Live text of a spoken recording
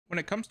When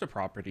it comes to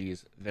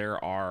properties,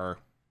 there are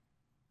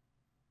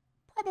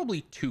probably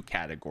two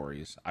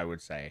categories, I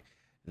would say,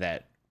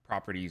 that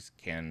properties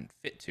can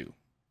fit to,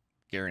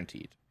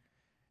 guaranteed.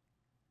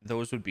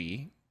 Those would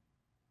be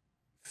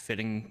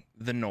fitting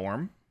the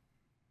norm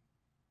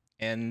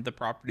and the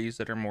properties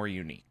that are more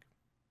unique.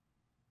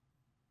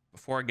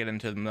 Before I get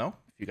into them, though,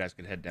 if you guys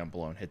could head down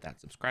below and hit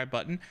that subscribe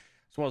button,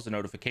 as well as the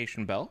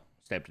notification bell,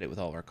 stay up to date with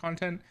all of our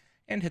content,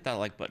 and hit that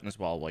like button as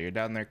well while you're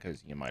down there,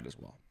 because you might as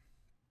well.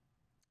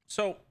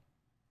 So,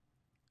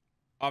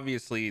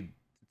 obviously,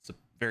 it's a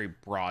very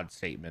broad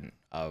statement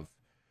of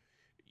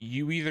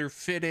you either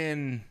fit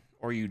in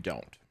or you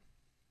don't.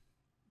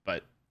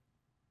 But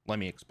let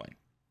me explain.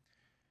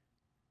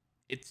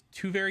 It's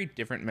two very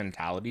different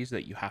mentalities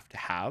that you have to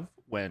have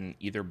when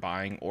either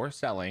buying or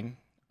selling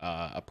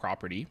a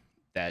property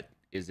that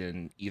is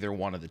in either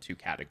one of the two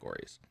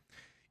categories.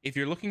 If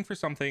you're looking for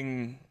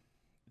something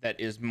that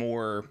is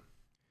more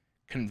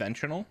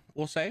conventional,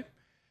 we'll say,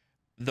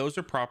 those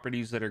are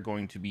properties that are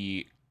going to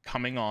be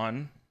coming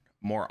on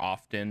more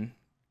often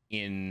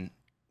in,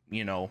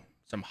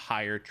 some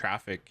higher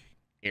traffic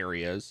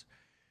areas,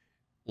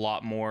 a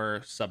lot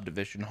more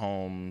subdivision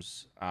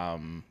homes,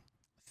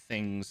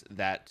 things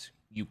that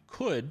you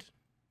could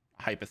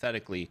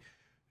hypothetically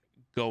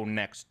go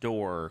next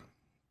door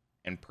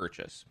and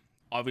purchase.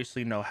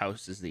 Obviously, no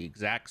house is the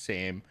exact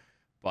same,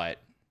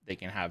 but they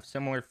can have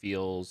similar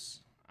feels,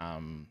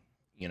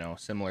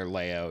 similar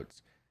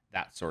layouts,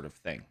 that sort of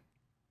thing.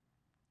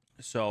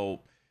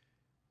 So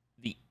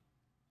the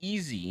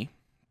easy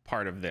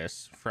part of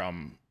this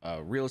from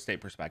a real estate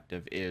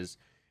perspective is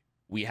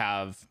we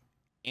have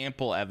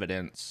ample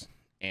evidence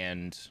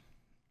and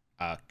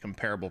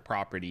comparable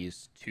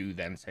properties to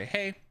then say,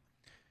 hey,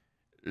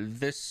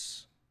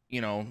 this,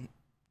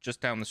 just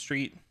down the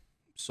street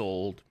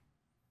sold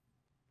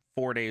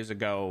 4 days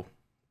ago.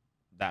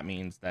 That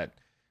means that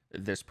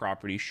this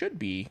property should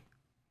be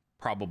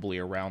probably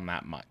around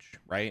that much,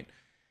 right?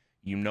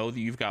 You know that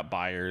you've got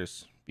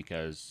buyers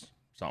because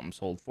something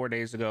sold 4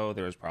 days ago.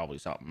 There was probably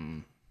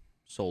something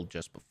sold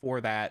just before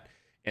that,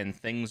 and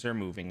things are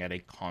moving at a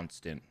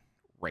constant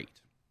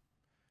rate.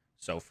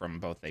 So from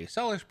both a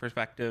seller's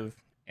perspective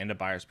and a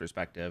buyer's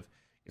perspective,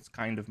 it's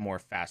kind of more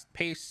fast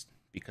paced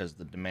because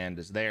the demand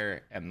is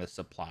there and the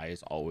supply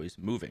is always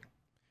moving.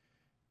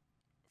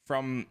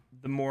 From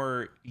the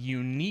more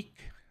unique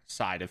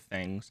side of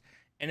things,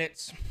 and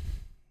it's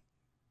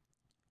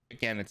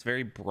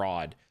very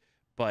broad,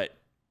 but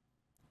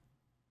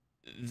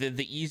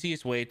the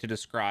easiest way to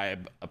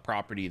describe a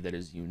property that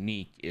is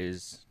unique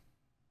is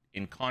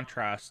in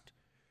contrast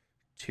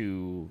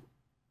to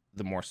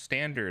the more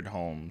standard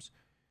homes.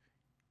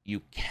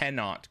 You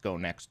cannot go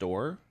next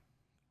door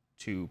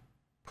to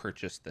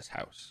purchase this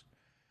house.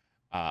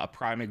 A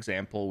prime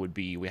example would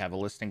be, we have a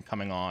listing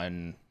coming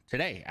on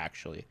today,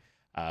 actually,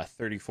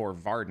 34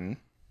 Varden.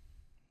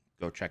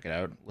 Go check it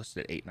out.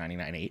 Listed at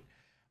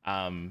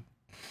 $899,800.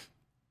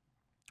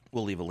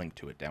 We'll leave a link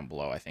to it down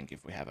below, I think,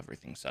 if we have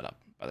everything set up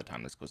by the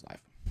time this goes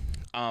live.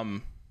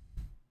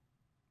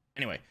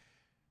 Anyway,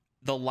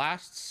 the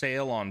last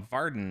sale on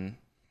Varden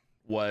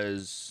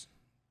was,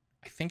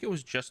 I think it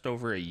was just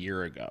over a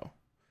year ago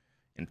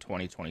in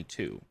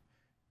 2022.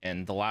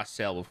 And the last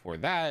sale before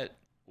that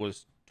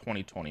was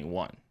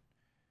 2021.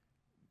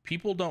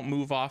 People don't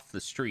move off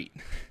the street.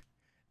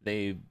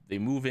 They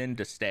move in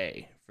to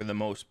stay for the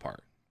most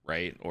part,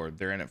 right? Or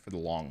they're in it for the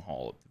long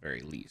haul at the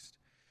very least.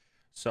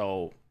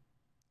 So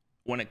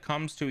when it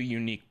comes to a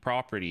unique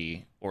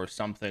property or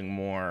something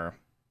more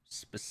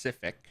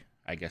specific,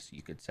 I guess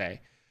you could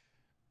say,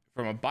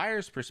 from a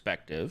buyer's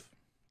perspective,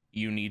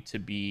 you need to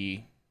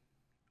be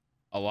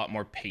a lot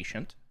more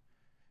patient,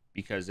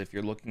 because if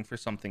you're looking for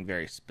something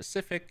very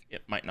specific,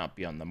 it might not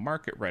be on the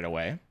market right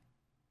away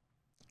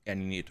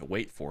and you need to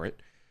wait for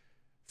it.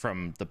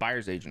 From the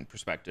buyer's agent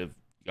perspective,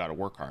 you got to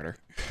work harder.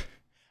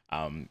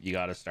 You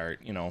got to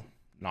start,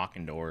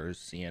 knocking doors,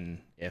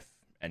 seeing if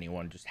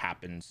anyone just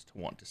happens to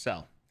want to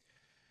sell.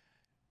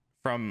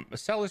 From a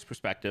seller's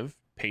perspective,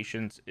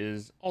 patience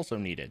is also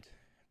needed,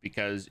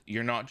 because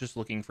you're not just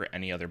looking for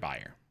any other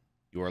buyer.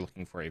 You are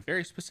looking for a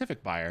very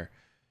specific buyer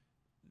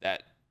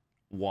that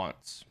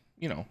wants,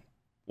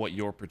 what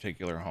your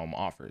particular home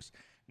offers.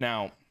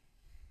 Now,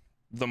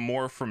 the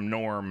more from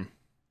norm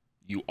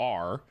you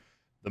are,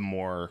 the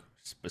more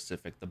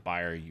specific the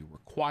buyer you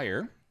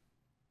require.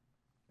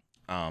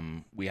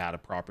 We had a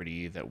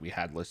property that we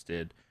had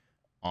listed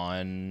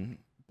on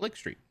Blake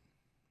Street.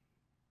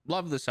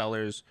 Love the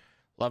sellers,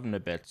 love them to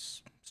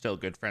bits, still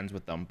good friends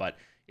with them, but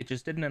it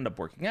just didn't end up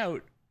working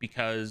out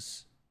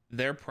because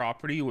their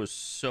property was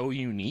so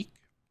unique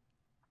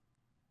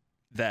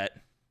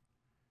that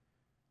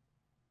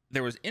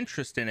there was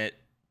interest in it,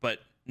 but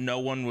no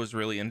one was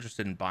really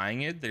interested in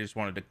buying it. They just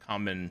wanted to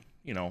come and,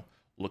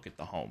 look at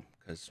the home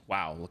because,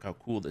 wow, look how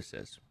cool this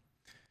is.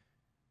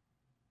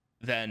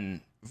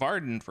 Then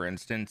Varden, for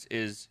instance,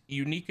 is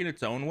unique in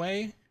its own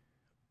way,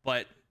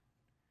 but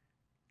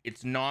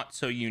it's not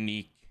so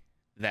unique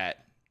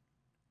that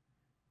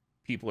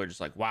people are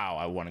just like, wow,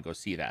 I want to go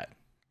see that.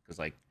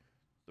 Because,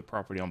 the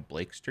property on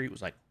Blake Street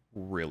was,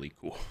 really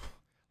cool.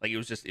 Like it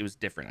was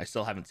different. I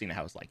still haven't seen a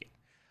house like it.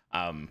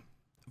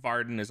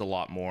 Varden is a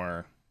lot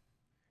more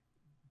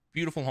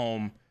beautiful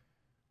home.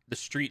 The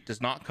street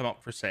does not come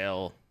up for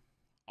sale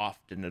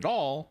often at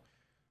all.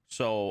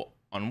 So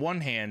on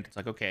one hand, it's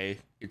like, okay,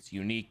 it's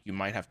unique. You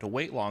might have to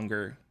wait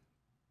longer,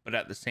 but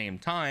at the same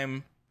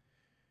time,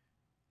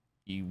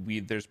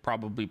 there's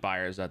probably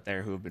buyers out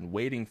there who have been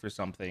waiting for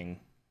something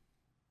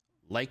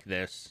like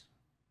this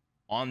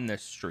on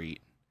this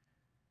street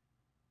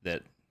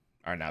that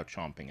are now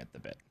chomping at the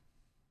bit.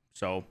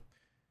 So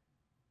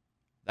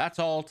that's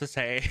all to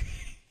say.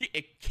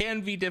 It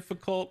can be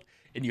difficult,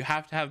 and you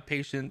have to have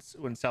patience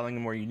when selling a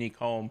more unique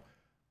home,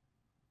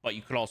 but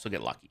you could also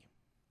get lucky,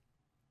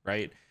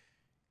 right?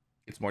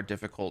 It's more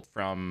difficult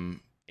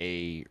from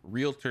a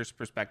realtor's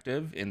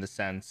perspective in the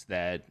sense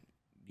that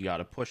you got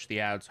to push the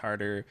ads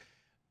harder.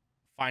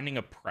 Finding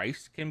a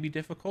price can be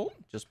difficult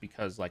just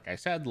because, like I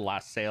said, the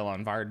last sale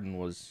on Varden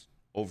was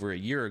over a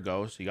year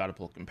ago. So you got to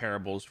pull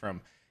comparables from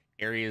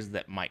areas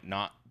that might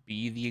not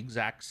be the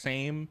exact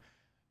same,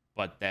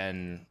 but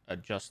then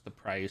adjust the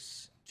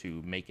price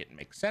to make it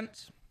make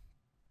sense.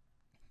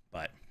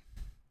 But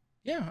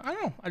yeah, I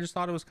don't know. I just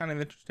thought it was kind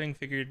of interesting.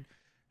 Figured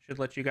should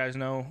let you guys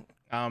know.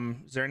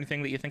 Is there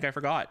anything that you think I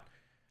forgot?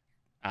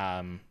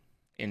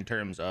 In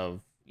terms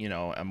of, you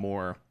know, a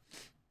more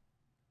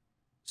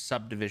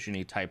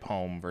subdivision-y type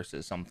home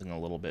versus something a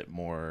little bit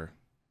more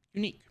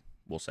unique,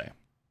 we'll say.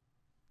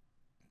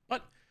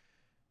 But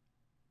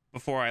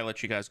before I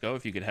let you guys go,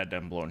 if you could head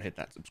down below and hit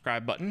that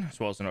subscribe button,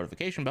 as well as the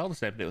notification bell to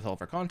stay up to date with all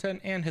of our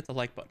content, and hit the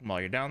like button while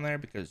you're down there,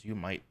 because you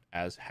might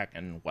as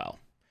heckin' well.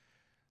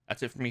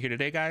 That's it for me here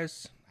today,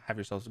 guys. Have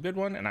yourselves a good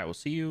one, and I will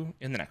see you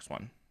in the next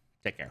one.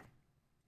 Take care.